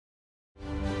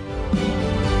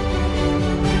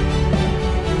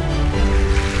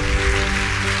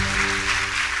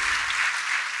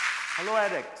Hello,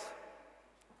 addicts.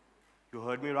 You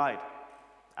heard me right.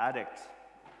 Addicts.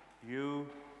 You,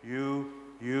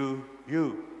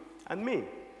 and me.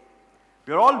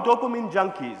 We're all dopamine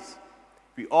junkies.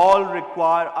 We all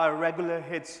require our regular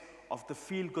hits of the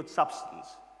feel-good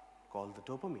substance called the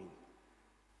dopamine.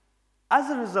 As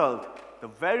a result, the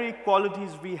very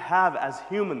qualities we have as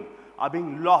human are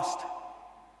being lost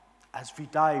as we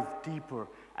dive deeper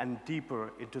and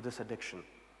deeper into this addiction.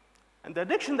 And the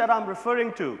addiction that I'm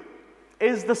referring to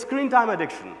is the screen time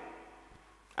addiction.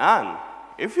 And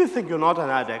if you think you're not an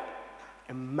addict,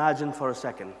 imagine for a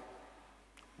second,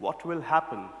 what will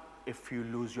happen if you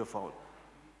lose your phone?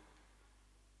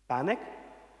 Panic?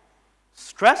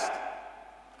 Stressed?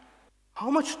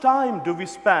 How much time do we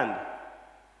spend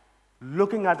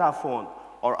looking at our phone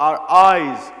or our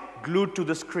eyes glued to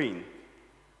the screen?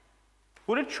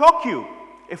 Would it shock you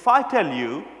if I tell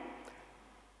you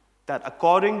that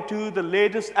according to the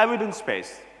latest evidence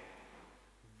base,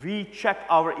 we check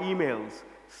our emails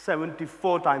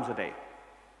 74 times a day?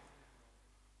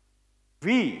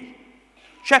 We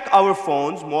check our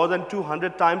phones more than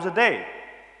 200 times a day.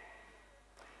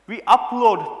 We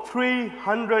upload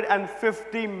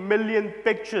 350 million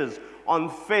pictures on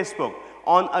Facebook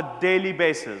on a daily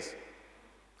basis.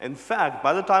 In fact,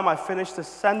 by the time I finish this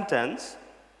sentence,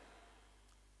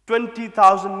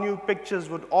 20,000 new pictures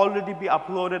would already be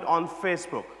uploaded on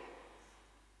Facebook.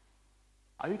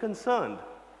 Are you concerned?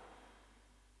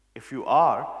 If you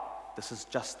are, this is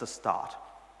just the start.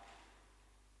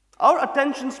 Our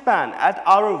attention span at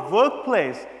our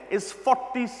workplace is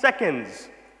 40 seconds.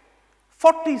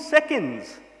 40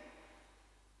 seconds.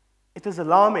 It is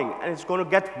alarming, and it's going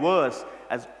to get worse,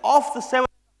 as of the 7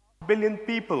 billion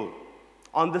people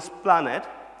on this planet,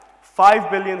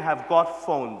 5 billion have got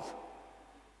phones.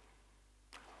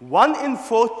 1 in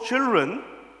 4 children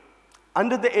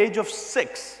under the age of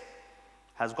 6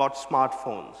 has got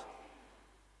smartphones.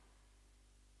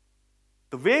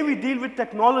 The way we deal with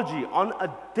technology on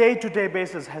a day-to-day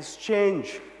basis has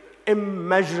changed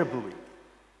immeasurably.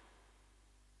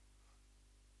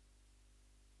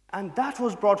 And that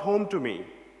was brought home to me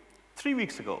 3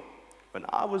 weeks ago when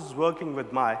I was working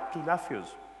with my 2 nephews,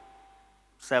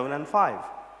 7 and 5,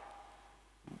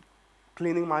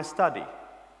 cleaning my study.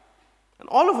 And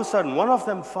all of a sudden, one of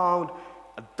them found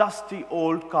a dusty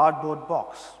old cardboard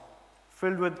box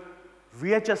filled with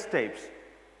VHS tapes.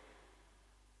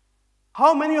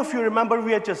 How many of you remember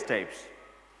VHS tapes?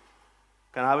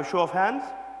 Can I have a show of hands?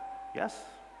 Yes?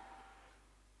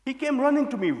 He came running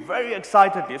to me very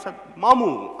excitedly. He said,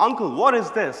 "Mamu, uncle, what is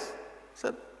this?" I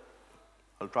said,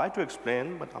 "I'll try to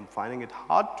explain, but I'm finding it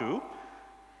hard to.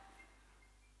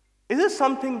 Is this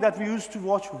something that we used to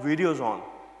watch videos on?"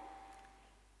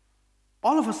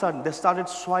 All of a sudden, they started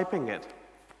swiping it.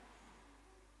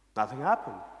 Nothing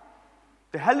happened.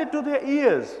 They held it to their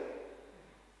ears.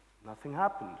 Nothing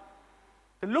happened.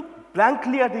 They looked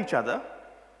blankly at each other,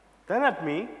 then at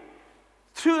me,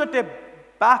 threw the tape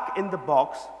back in the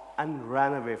box, and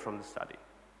ran away from the study,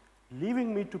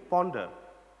 leaving me to ponder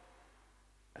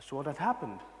as to what had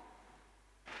happened.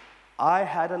 I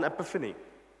had an epiphany,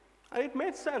 and it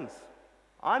made sense.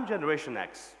 I'm Generation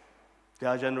X. They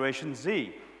are Generation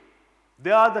Z.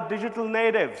 They are the digital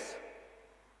natives.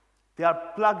 They are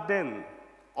plugged in,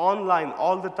 online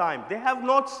all the time. They have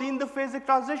not seen the phasic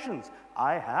transitions.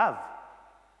 I have.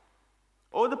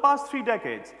 Over the past 3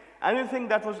 decades, anything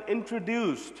that was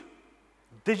introduced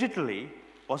digitally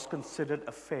was considered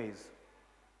a phase.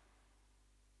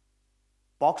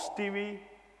 Box TV,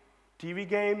 TV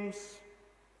games,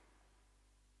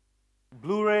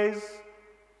 Blu-rays,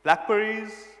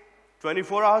 Blackberries,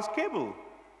 24 hours cable.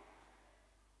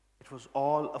 It was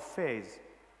all a phase.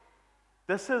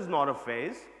 This is not a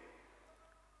phase.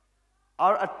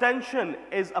 Our attention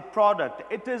is a product.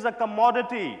 It is a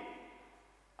commodity.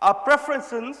 Our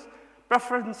preferences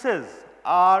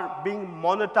are being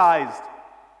monetized.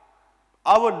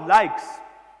 Our likes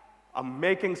are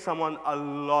making someone a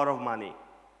lot of money.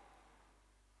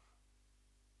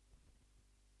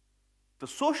 The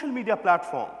social media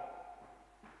platform,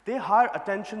 they hire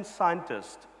attention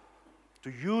scientists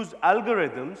to use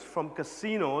algorithms from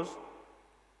casinos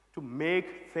to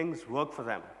make things work for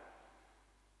them.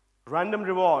 Random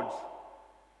rewards,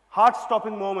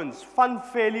 heart-stopping moments, fun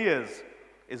failures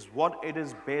is what it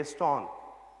is based on.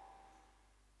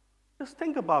 Just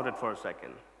think about it for a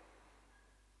second.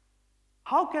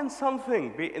 How can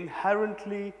something be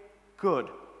inherently good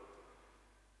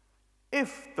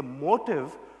if the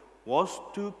motive was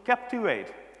to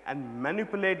captivate and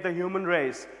manipulate the human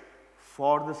race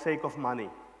for the sake of money?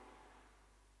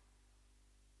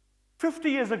 50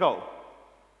 years ago,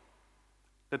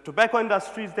 the tobacco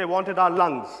industries, they wanted our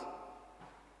lungs.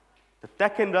 The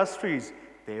tech industries,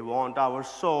 they want our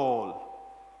soul.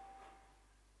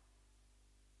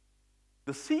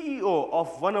 The CEO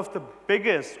of one of the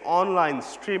biggest online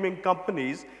streaming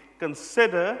companies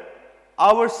consider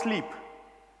our sleep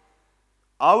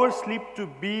to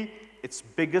be its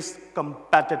biggest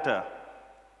competitor.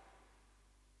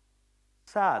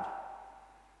 Sad.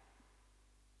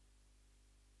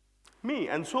 Me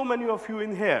and so many of you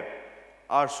in here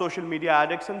are social media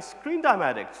addicts and screen time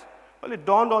addicts. Well, it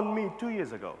dawned on me 2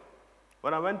 years ago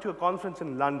when I went to a conference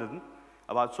in London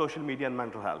about social media and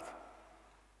mental health.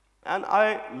 And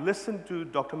I listened to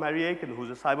Dr. Mary Aiken, who's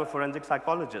a cyber forensic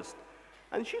psychologist,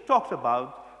 and she talked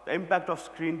about the impact of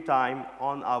screen time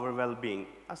on our well-being.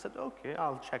 I said, okay,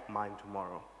 I'll check mine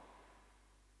tomorrow.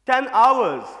 10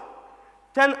 hours.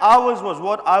 10 hours was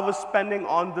what I was spending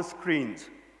on the screens.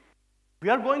 We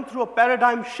are going through a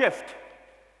paradigm shift.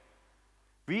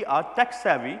 We are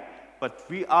tech-savvy, but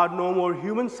we are no more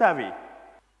human-savvy.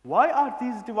 Why are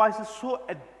these devices so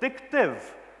addictive?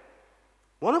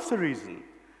 One of the reasons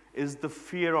is the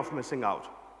fear of missing out.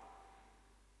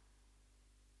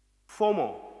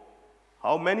 FOMO.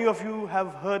 How many of you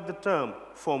have heard the term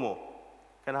FOMO?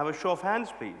 Can I have a show of hands,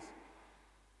 please?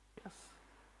 Yes.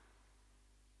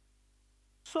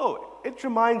 So, it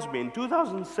reminds me, in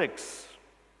 2006,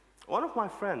 one of my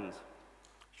friends,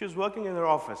 she was working in her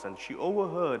office and she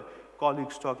overheard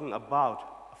colleagues talking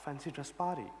about a fancy dress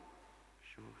party.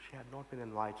 She had not been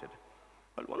invited.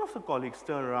 But one of the colleagues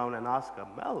turned around and asked her,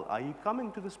 Mel, are you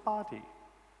coming to this party?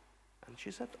 And she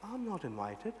said, I'm not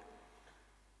invited.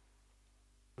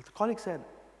 But the colleague said,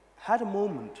 had a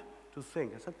moment to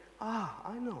think. I said,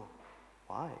 I know.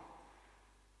 Why?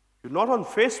 You're not on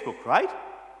Facebook, right?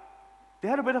 They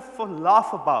had a bit of a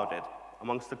laugh about it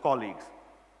amongst the colleagues.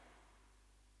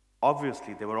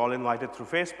 Obviously, they were all invited through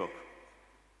Facebook.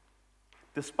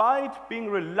 Despite being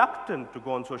reluctant to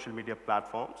go on social media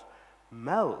platforms,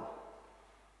 Mel's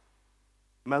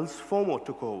FOMO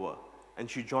took over, and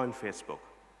she joined Facebook.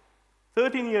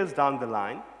 13 years down the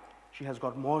line, she has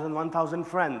got more than 1,000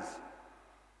 friends.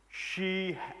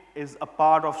 She is a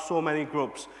part of so many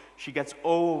groups. She gets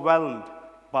overwhelmed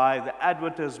by the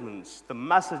advertisements, the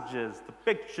messages, the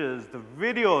pictures, the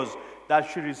videos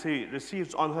that she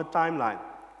receives on her timeline.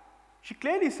 She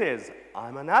clearly says,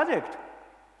 I'm an addict.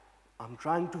 I'm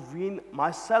trying to wean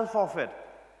myself off it,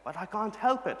 but I can't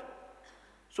help it.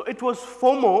 So it was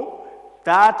FOMO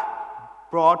that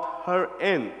brought her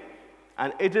in.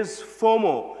 And it is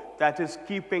FOMO that is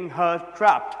keeping her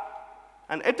trapped.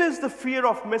 And it is the fear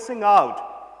of missing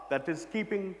out that is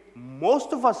keeping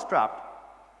most of us trapped.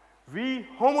 We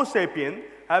Homosapiens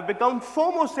have become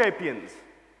FOMOsapiens.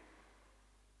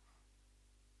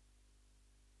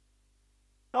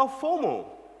 Now, FOMO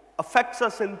affects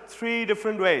us in 3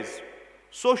 different ways.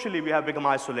 Socially, we have become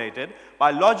isolated.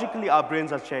 Biologically, our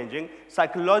brains are changing.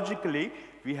 Psychologically,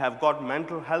 we have got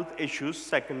mental health issues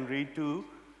secondary to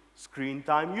screen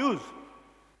time use.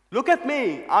 Look at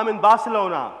me, I'm in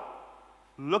Barcelona.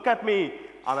 Look at me,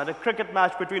 I'm at a cricket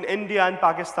match between India and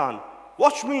Pakistan.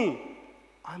 Watch me,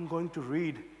 I'm going to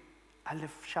read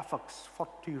Alif Shafak's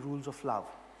 40 Rules of Love.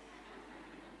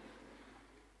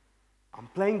 I'm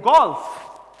playing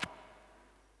golf.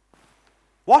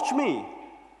 Watch me,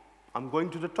 I'm going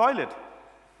to the toilet.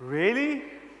 Really?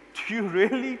 Do you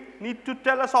really need to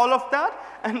tell us all of that?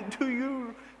 And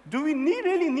do we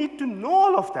really need to know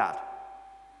all of that?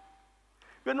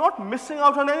 We're not missing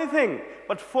out on anything,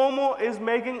 but FOMO is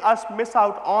making us miss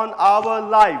out on our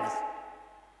lives.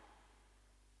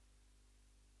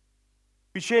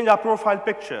 We change our profile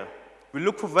picture. We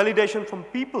look for validation from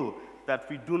people that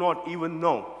we do not even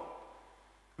know.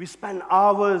 We spend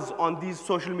hours on these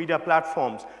social media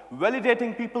platforms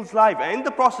validating people's lives, and in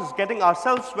the process getting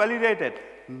ourselves validated,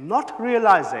 not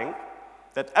realizing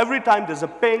that every time there's a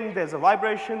ping, there's a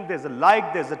vibration, there's a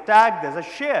like, there's a tag, there's a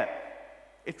share,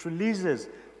 it releases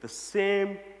the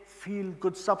same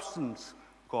feel-good substance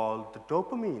called the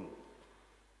dopamine.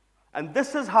 And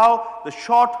this is how the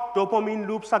short dopamine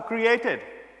loops are created.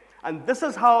 And this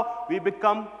is how we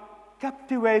become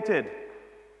captivated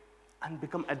and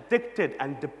become addicted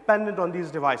and dependent on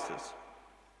these devices.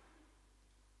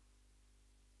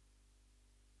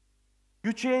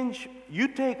 You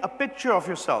take a picture of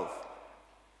yourself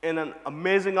in an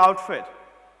amazing outfit.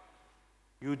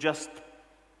 You just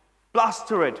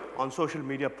plaster it on social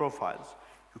media profiles.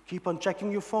 You keep on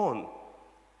checking your phone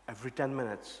every 10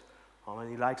 minutes. How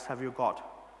many likes have you got?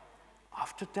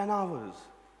 After 10 hours,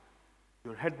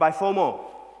 you're hit by FOMO.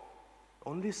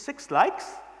 Only 6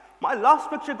 likes? My last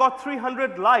picture got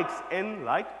 300 likes in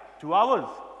like 2 hours.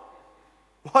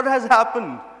 What has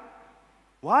happened?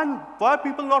 Why are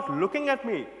people not looking at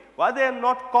me? Why they are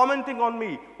not commenting on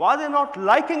me? Why they're not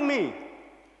liking me?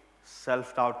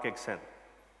 Self-doubt kicks in.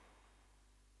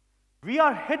 We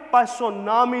are hit by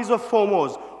tsunamis of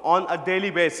FOMOs on a daily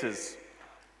basis.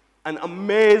 An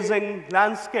amazing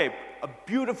landscape, a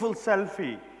beautiful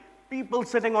selfie, people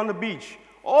sitting on the beach.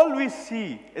 All we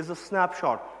see is a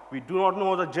snapshot. We do not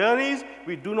know the journeys,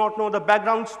 we do not know the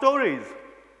background stories.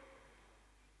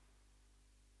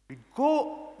 We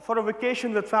go for a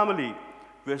vacation with family.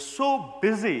 We're so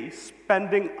busy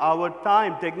spending our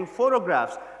time taking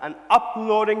photographs and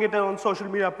uploading it on social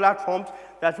media platforms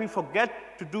that we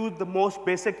forget to do the most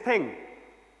basic thing: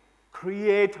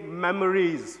 create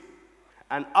memories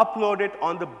and upload it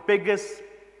on the biggest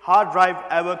hard drive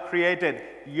ever created,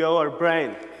 your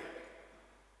brain.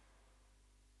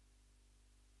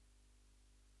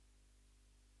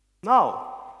 Now,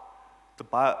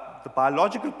 the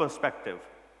biological perspective.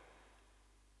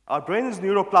 Our brain is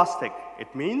neuroplastic.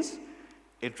 It means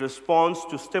it responds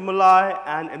to stimuli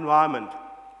and environment.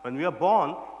 When we are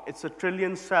born, it's a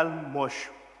trillion-cell mush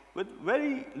with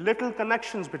very little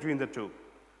connections between the two.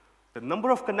 The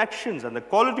number of connections and the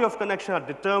quality of connection are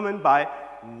determined by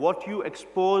what you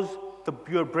expose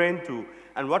your brain to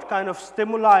and what kind of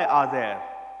stimuli are there.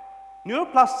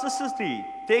 Neuroplasticity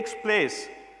takes place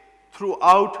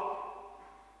throughout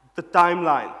the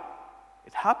timeline.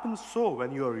 It happens so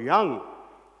when you're young.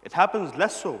 It happens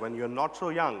less so when you're not so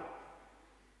young.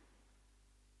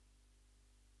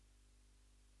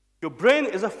 Your brain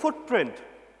is a footprint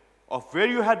of where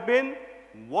you had been,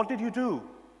 what did you do,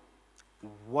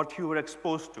 what you were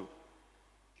exposed to.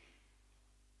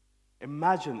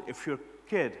 Imagine if your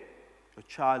kid, your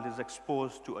child is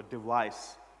exposed to a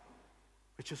device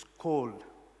which is cold,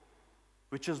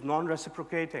 which is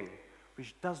non-reciprocating,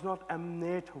 which does not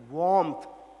emanate warmth.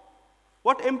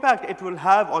 What impact it will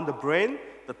have on the brain,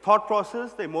 the thought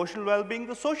process, the emotional well-being,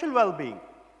 the social well-being.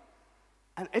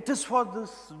 And it is for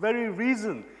this very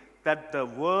reason that the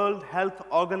World Health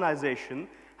Organization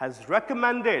has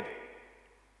recommended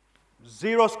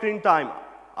 0 screen time.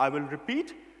 I will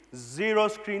repeat, 0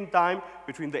 screen time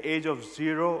between the age of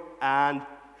 0 and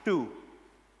 2.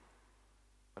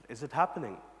 But is it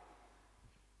happening?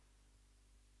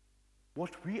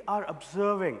 What we are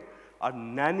observing are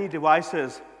nanny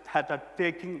devices that are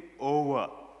taking over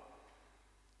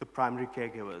the primary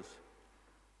caregivers.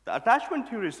 The attachment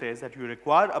theory says that you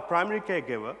require a primary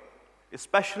caregiver,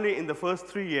 especially in the first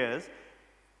 3 years,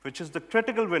 which is the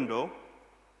critical window,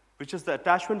 which is the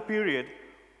attachment period,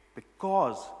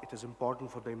 because it is important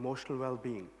for the emotional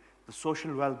well-being, the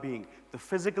social well-being, the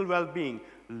physical well-being.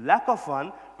 Lack of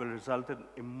one will result in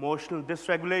emotional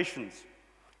dysregulations.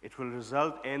 It will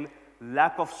result in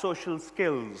lack of social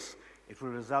skills. It will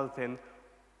result in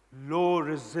low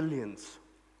resilience.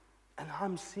 And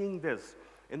I'm seeing this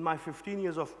in my 15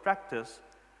 years of practice.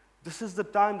 This is the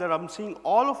time that I'm seeing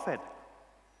all of it.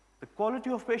 The quality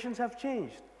of patients have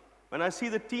changed. When I see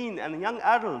the teen and young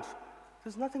adults,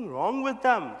 there's nothing wrong with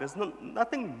them. There's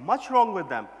nothing much wrong with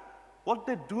them. What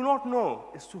they do not know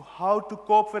is how to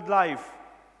cope with life.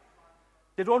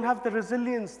 They don't have the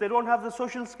resilience. They don't have the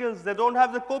social skills. They don't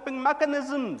have the coping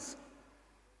mechanisms.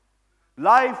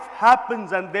 Life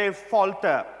happens and they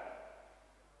falter.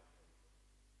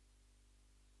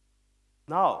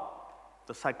 Now,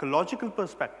 the psychological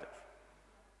perspective.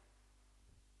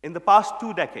 In the past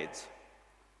 2 decades,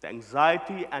 the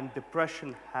anxiety and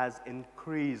depression has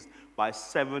increased by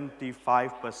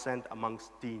 75%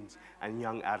 amongst teens and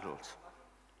young adults.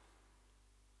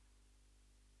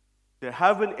 There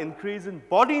have been increase in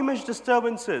body image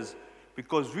disturbances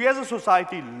because we as a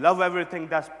society love everything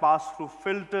that's passed through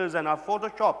filters and are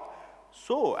photoshopped.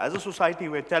 So, as a society,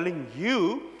 we're telling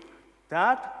you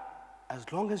that as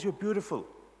long as you're beautiful,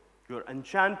 you're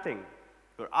enchanting,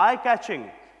 you're eye-catching,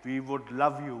 we would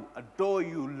love you, adore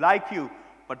you, like you,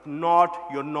 but not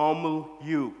your normal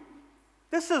you.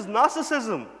 This is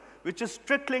narcissism, which is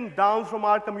trickling down from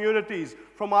our communities,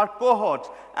 from our cohorts,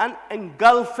 and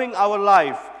engulfing our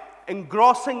life,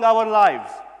 engrossing our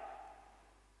lives.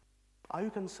 Are you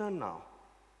concerned now?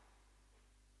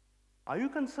 Are you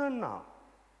concerned now?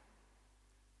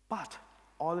 But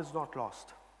all is not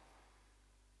lost.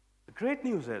 The great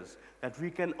news is that we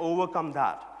can overcome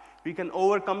that. We can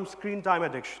overcome screen time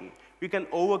addiction. We can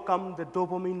overcome the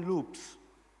dopamine loops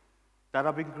that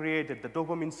are being created, the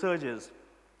dopamine surges.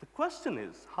 The question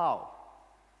is, how?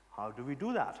 How do we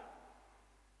do that?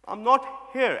 I'm not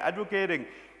here advocating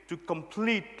to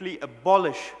completely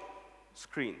abolish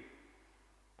screen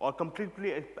or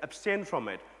completely abstain from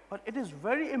it, but it is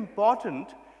very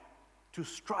important to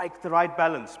strike the right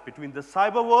balance between the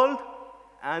cyber world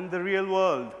and the real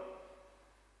world.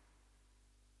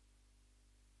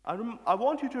 I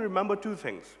want you to remember two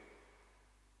things.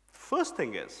 First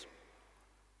thing is,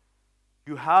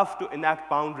 you have to enact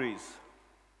boundaries.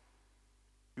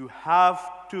 You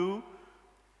have to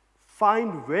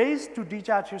find ways to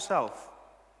detach yourself.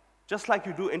 Just like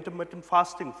you do intermittent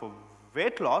fasting for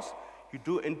weight loss, you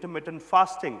do intermittent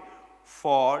fasting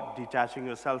for detaching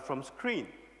yourself from screen.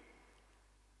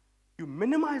 You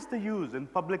minimize the use in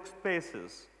public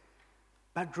spaces,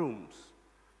 bedrooms,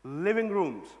 living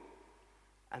rooms.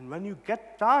 And when you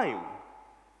get time,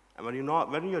 and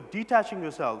when you're detaching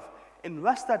yourself,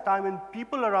 invest that time in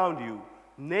people around you,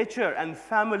 nature and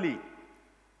family.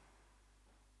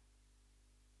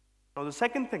 Now the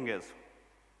second thing is,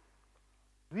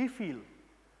 we feel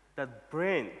that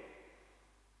brain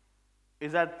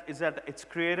is at its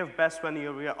creative best when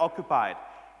we are occupied,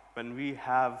 when we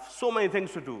have so many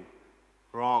things to do.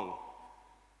 Wrong.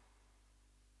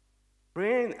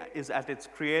 Brain is at its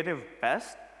creative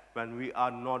best when we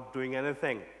are not doing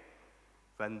anything.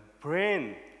 When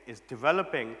brain is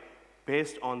developing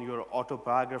based on your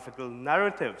autobiographical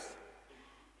narratives.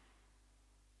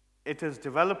 It is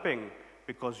developing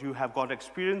because you have got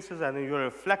experiences and you're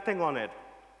reflecting on it.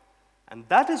 And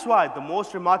that is why the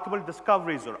most remarkable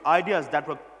discoveries or ideas that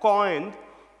were coined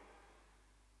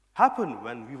happened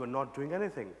when we were not doing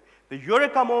anything. The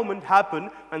eureka moment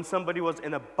happened when somebody was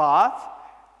in a bath,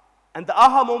 and the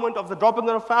aha moment of the dropping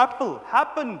of an apple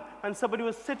happened when somebody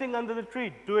was sitting under the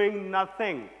tree doing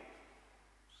nothing.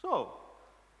 So,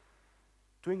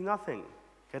 doing nothing,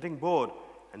 getting bored,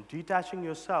 and detaching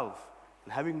yourself,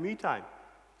 and having me time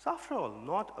is, after all,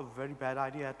 not a very bad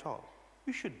idea at all.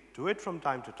 You should do it from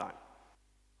time to time.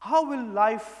 How will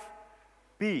life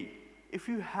be if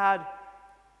you had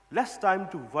less time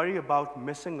to worry about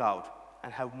missing out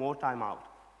and have more time out?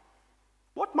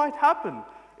 What might happen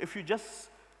if you just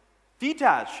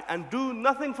detach and do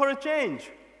nothing for a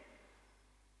change?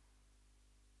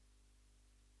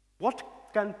 What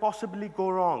can possibly go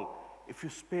wrong if you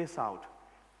space out?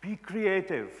 Be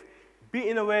creative, be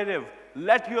innovative,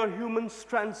 let your human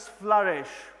strengths flourish.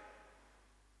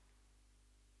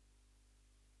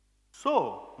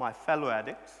 So, my fellow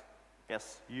addicts,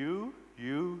 yes, you,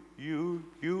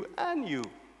 and you.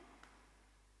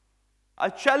 I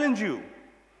challenge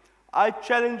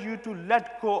you to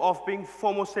let go of being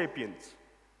FOMOsapiens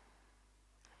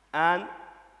and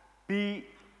be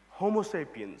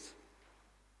Homosapiens.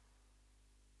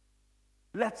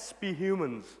 Let's be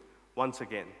humans once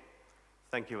again.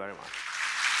 Thank you very much.